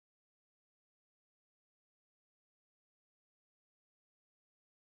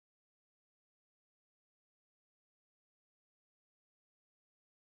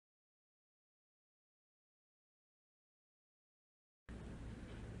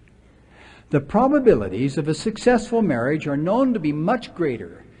The probabilities of a successful marriage are known to be much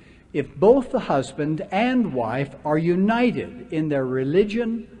greater if both the husband and wife are united in their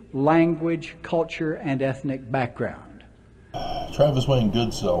religion, language, culture, and ethnic background. Travis Wayne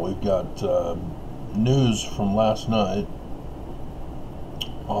Goodsell, we've got news from last night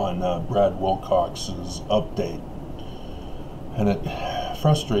on Brad Wilcox's update. And it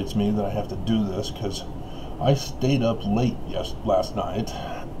frustrates me that I have to do this because I stayed up late last night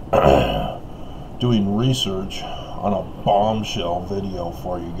doing research on a bombshell video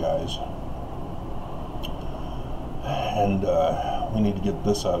for you guys. And we need to get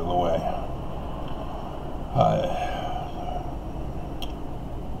this out of the way.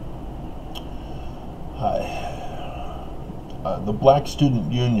 The Black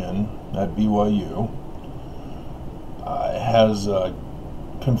Student Union at BYU has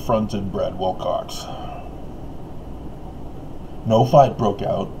confronted Brad Wilcox. No fight broke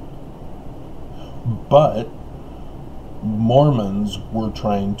out, but Mormons were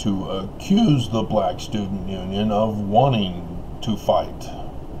trying to accuse the Black Student Union of wanting to fight,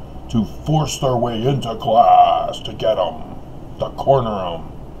 to force their way into class, to get them, to corner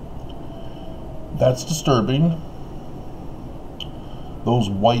them. That's disturbing. Those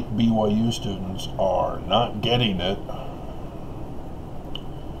white BYU students are not getting it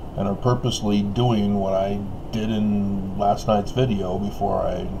and are purposely doing what I did in last night's video before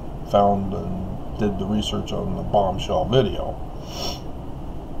I found and did the research on the bombshell video.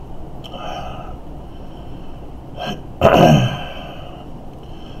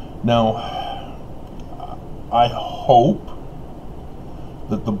 Now, I hope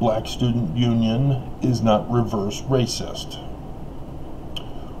that the Black Student Union is not reverse racist.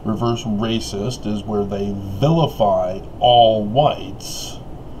 Reverse racist is where they vilify all whites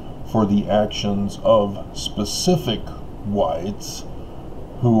for the actions of specific whites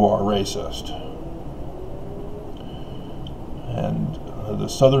who are racist. And the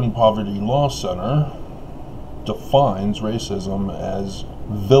Southern Poverty Law Center defines racism as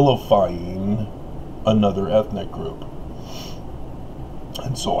vilifying another ethnic group.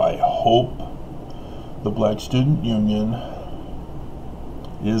 And so I hope the Black Student Union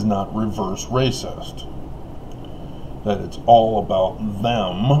is not reverse racist, that it's all about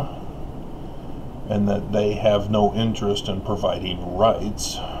them and that they have no interest in providing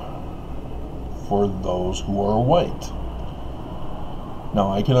rights for those who are white. Now,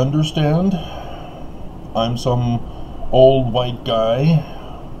 I can understand I'm some old white guy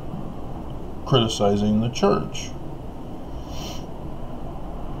criticizing the church.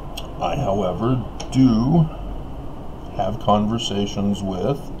 I, however, do have conversations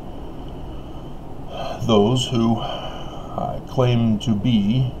with those who claim to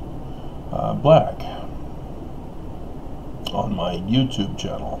be black on my YouTube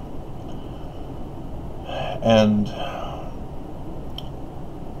channel. And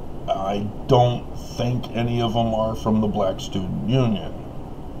I don't think any of them are from the Black Student Union.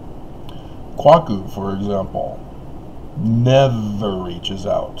 Kwaku, for example, never reaches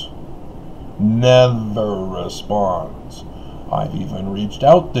out, never responds. I've even reached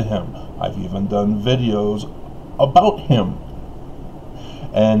out to him. I've even done videos about him,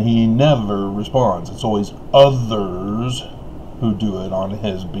 and he never responds. It's always others who do it on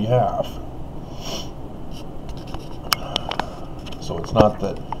his behalf. So it's not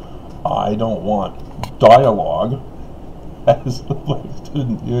that I don't want dialogue, as the Black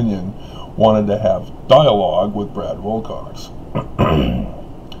Student Union wanted to have dialogue with Brad Wilcox.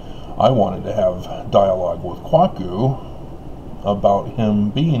 I wanted to have dialogue with Kwaku about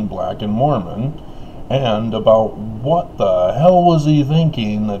him being black and Mormon, and about what the hell was he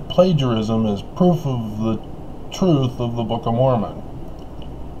thinking that plagiarism is proof of the truth of the Book of Mormon.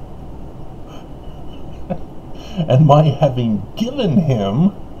 And my having given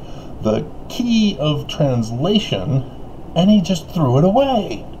him the key of translation, and he just threw it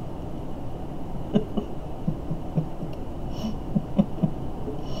away.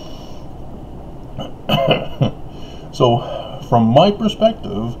 So, from my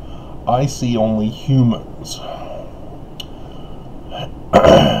perspective, I see only humans.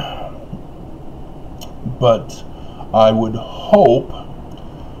 But I would hope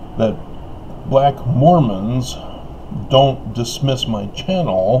that black Mormons don't dismiss my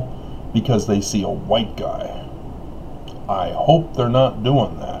channel because they see a white guy. I hope they're not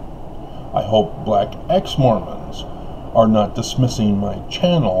doing that. I hope black ex-Mormons are not dismissing my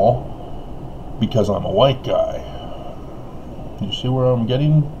channel because I'm a white guy. You see where I'm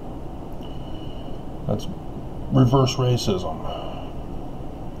getting? That's reverse racism.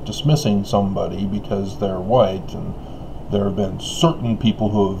 Dismissing somebody because they're white and there have been certain people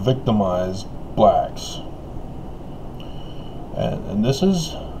who have victimized blacks. And this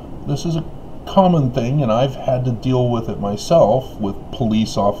is a common thing, and I've had to deal with it myself with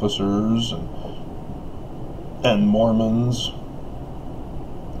police officers and Mormons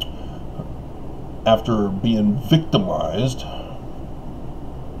after being victimized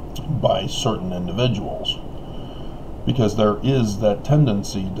by certain individuals, because there is that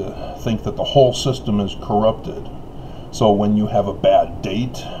tendency to think that the whole system is corrupted. So when you have a bad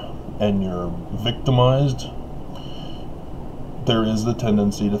date and you're victimized, there is the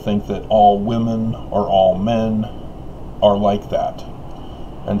tendency to think that all women or all men are like that.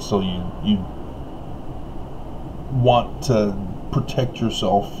 And so you want to protect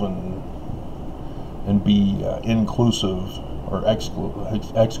yourself and be inclusive or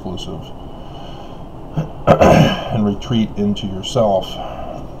exclusive and retreat into yourself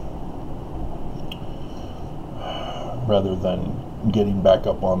rather than getting back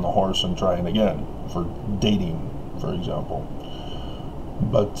up on the horse and trying again for dating, for example.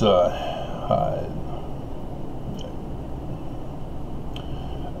 But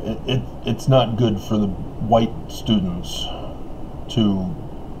it's not good for the white students to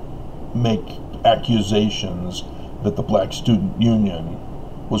make accusations that the Black Student Union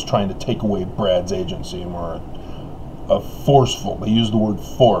was trying to take away Brad's agency and were they used the word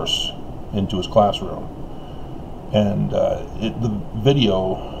force into his classroom. And the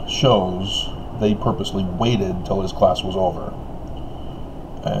video shows they purposely waited till his class was over.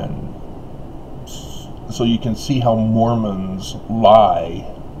 And so you can see how Mormons lie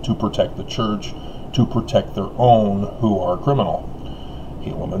to protect the church, to protect their own who are criminal.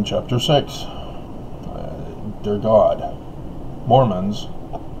 Helaman chapter 6. Dear God, Mormons,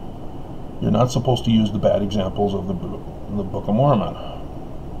 you're not supposed to use the bad examples of the Book of Mormon.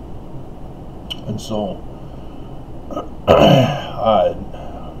 And so,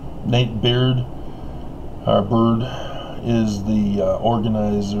 Nate Bird is the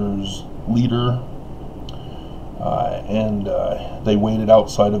organizer's leader, and they waited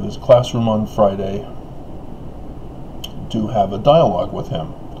outside of his classroom on Friday to have a dialogue with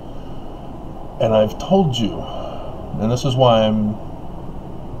him. And I've told you, and this is why I'm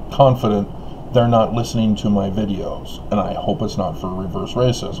confident they're not listening to my videos, and I hope it's not for reverse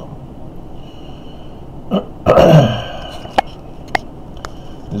racism,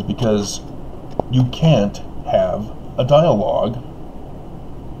 is because you can't have a dialogue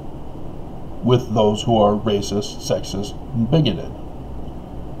with those who are racist, sexist, and bigoted.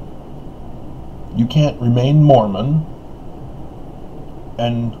 You can't remain Mormon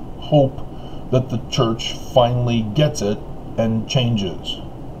and hope that the church finally gets it and changes.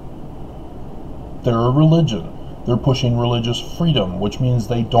 They're a religion. They're pushing religious freedom, which means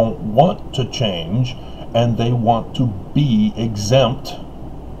they don't want to change, and they want to be exempt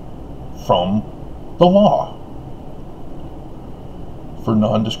from the law for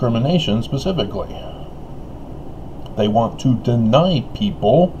non-discrimination specifically. They want to deny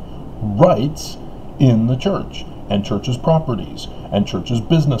people rights in the church and churches' properties and churches'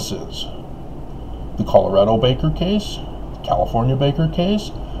 businesses. The Colorado Baker case, California Baker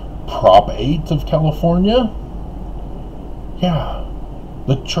case, Prop 8 of California. Yeah,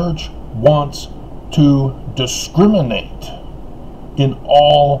 the church wants to discriminate in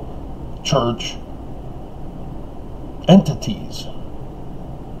all church entities.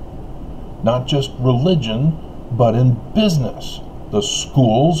 Not just religion, but in business. The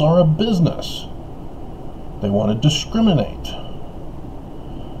schools are a business. They want to discriminate.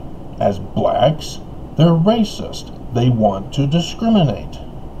 As blacks, they're racist. They want to discriminate.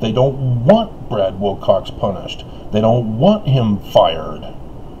 They don't want Brad Wilcox punished. They don't want him fired.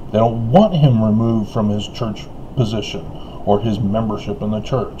 They don't want him removed from his church position or his membership in the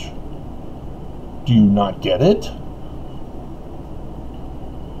church. Do you not get it?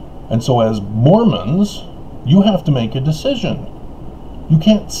 And so as Mormons, you have to make a decision. You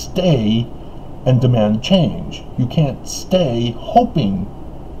can't stay and demand change. You can't stay hoping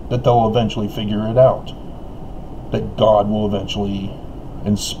that they'll eventually figure it out. That God will eventually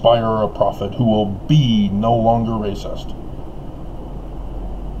inspire a prophet who will be no longer racist.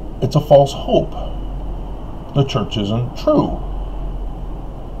 It's a false hope. The church isn't true.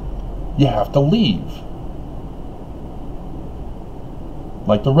 You have to leave.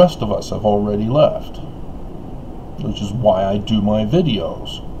 Like the rest of us have already left. Which is why I do my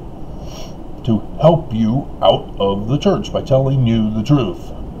videos. To help you out of the church by telling you the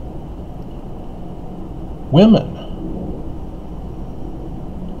truth. Women,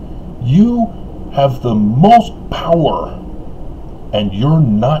 you have the most power, and you're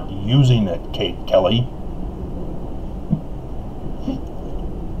not using it, Kate Kelly.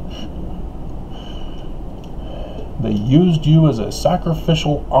 They used you as a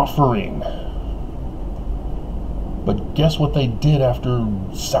sacrificial offering. But guess what they did after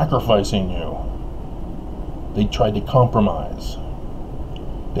sacrificing you? They tried to compromise.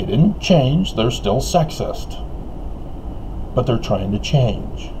 They didn't change, they're still sexist. But they're trying to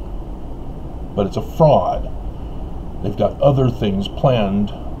change. But it's a fraud. They've got other things planned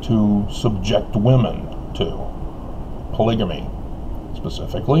to subject women to. Polygamy,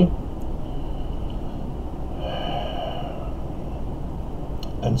 specifically.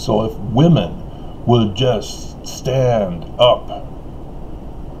 And so if women would just stand up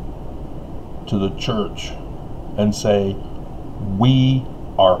to the church and say, we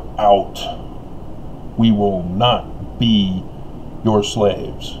are out. We will not be your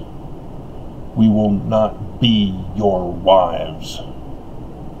slaves. We will not be your wives.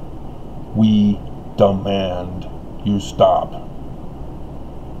 We demand you stop.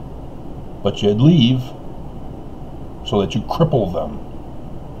 But you'd leave so that you cripple them.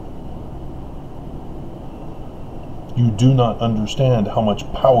 You do not understand how much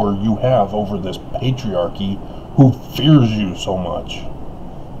power you have over this patriarchy who fears you so much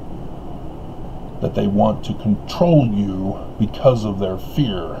that they want to control you because of their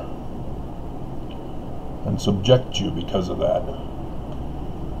fear and subject you because of that.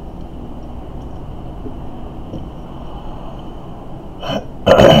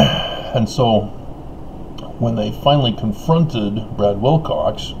 And so when they finally confronted Brad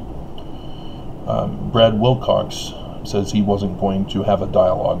Wilcox says he wasn't going to have a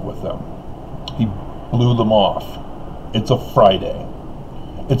dialogue with them. He blew them off. It's a Friday.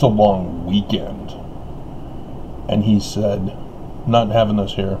 It's a long weekend. And he said, not having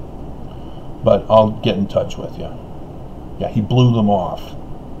this here, but I'll get in touch with you. Yeah, he blew them off.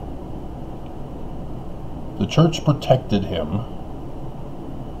 The church protected him,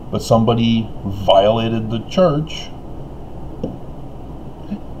 but somebody violated the church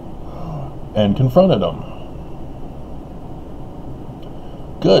and confronted him.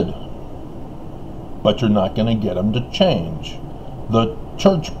 Good. But you're not going to get him to change. The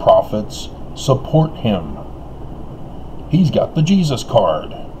church prophets support him. He's got the Jesus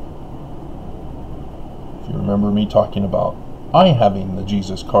card. If you remember me talking about I having the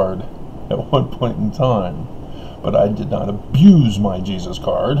Jesus card at one point in time, but I did not abuse my Jesus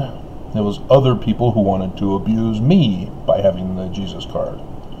card. It was other people who wanted to abuse me by having the Jesus card.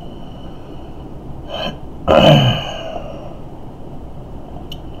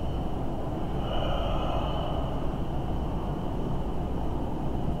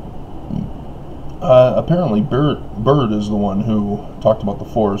 Apparently Bird is the one who talked about the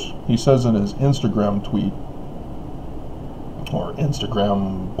Force. He says in his Instagram tweet or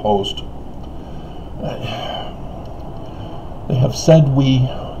Instagram post, they have said we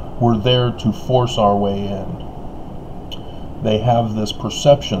were there to force our way in. They have this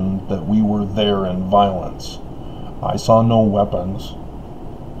perception that we were there in violence. I saw no weapons.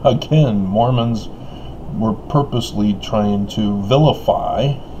 Again, Mormons were purposely trying to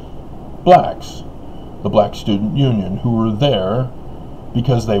vilify blacks, the Black Student Union, who were there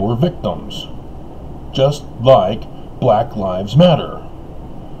because they were victims. Just like Black Lives Matter.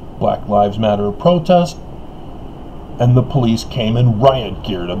 Black Lives Matter protest, and the police came in riot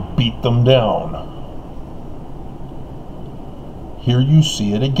gear to beat them down. Here you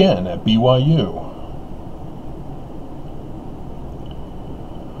see it again at BYU.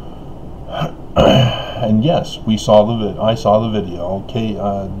 And yes, I saw the video.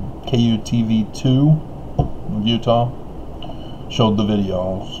 KUTV2 of Utah showed the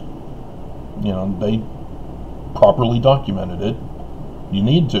videos. You know, they properly documented it. You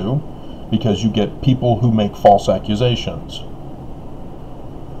need to, because you get people who make false accusations.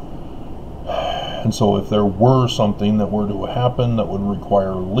 And so if there were something that were to happen that would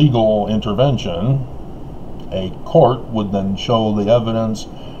require legal intervention, a court would then show the evidence,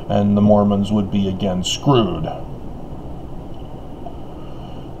 and the Mormons would be again screwed.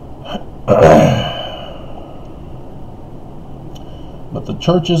 But the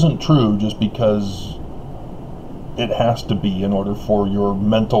church isn't true just because it has to be in order for your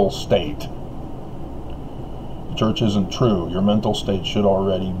mental state. The church isn't true. Your mental state should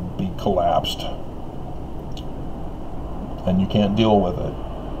already be collapsed, and you can't deal with it.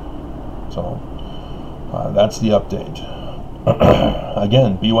 So that's the update.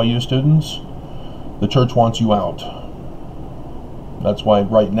 Again, BYU students, the church wants you out. That's why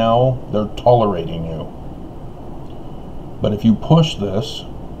right now they're tolerating you. But if you push this,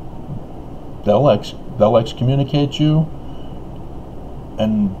 they'll excommunicate you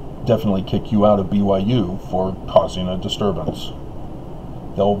and definitely kick you out of BYU for causing a disturbance.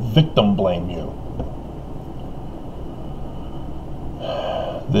 They'll victim blame you.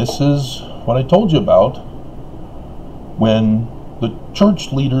 This is what I told you about when the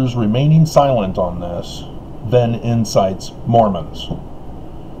church leaders remaining silent on this then incites Mormons.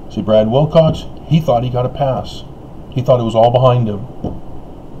 See, Brad Wilcox, he thought he got a pass. He thought it was all behind him.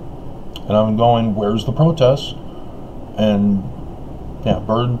 And I'm going, where's the protest? And yeah,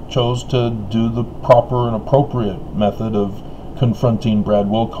 Bird chose to do the proper and appropriate method of confronting Brad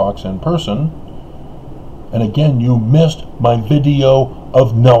Wilcox in person. And again, you missed my video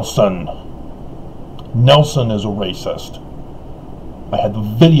of Nelson. Nelson is a racist. I had the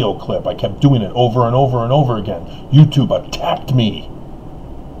video clip. I kept doing it over and over and over again. YouTube attacked me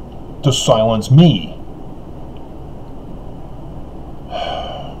to silence me.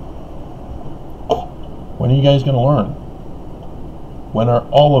 When are you guys going to learn? When are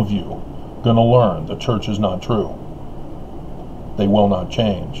all of you going to learn the church is not true? They will not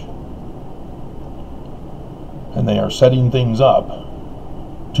change. And they are setting things up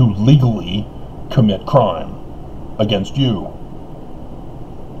to legally commit crime against you.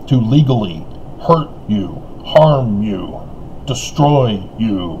 To legally hurt you, harm you, destroy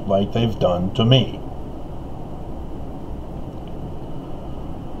you like they've done to me.